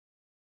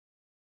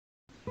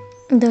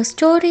The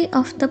story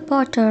of the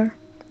potter.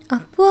 A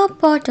poor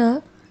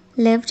potter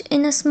lived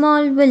in a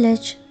small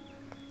village.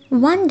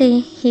 One day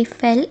he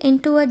fell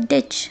into a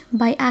ditch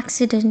by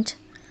accident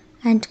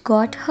and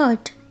got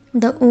hurt.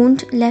 The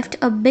wound left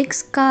a big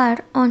scar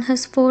on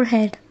his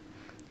forehead.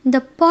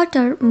 The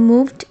potter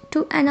moved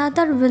to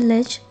another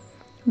village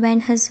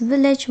when his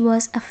village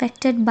was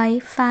affected by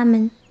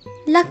famine.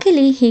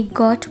 Luckily, he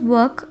got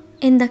work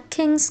in the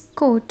king's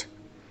court.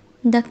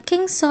 The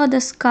king saw the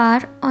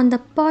scar on the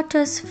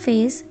potter's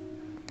face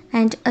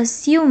and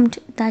assumed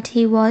that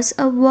he was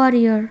a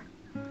warrior.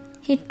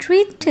 He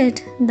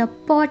treated the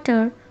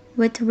potter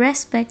with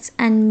respect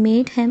and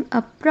made him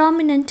a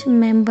prominent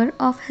member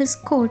of his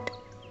court.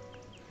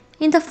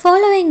 In the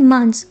following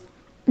months,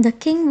 the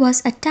king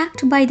was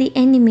attacked by the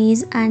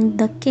enemies and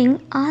the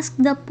king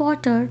asked the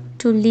potter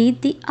to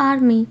lead the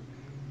army.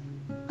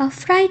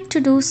 Afraid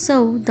to do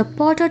so, the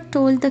potter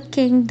told the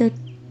king the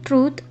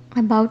truth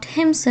about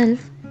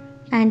himself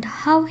and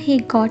how he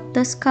got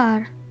the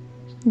scar.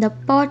 The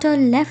potter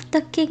left the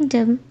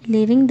kingdom,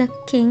 leaving the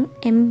king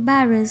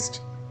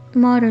embarrassed.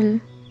 Moral: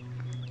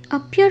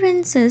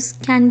 appearances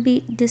can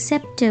be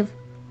deceptive,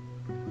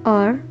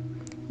 or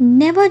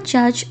never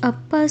judge a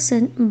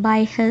person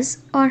by his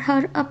or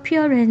her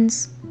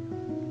appearance.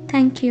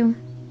 Thank you.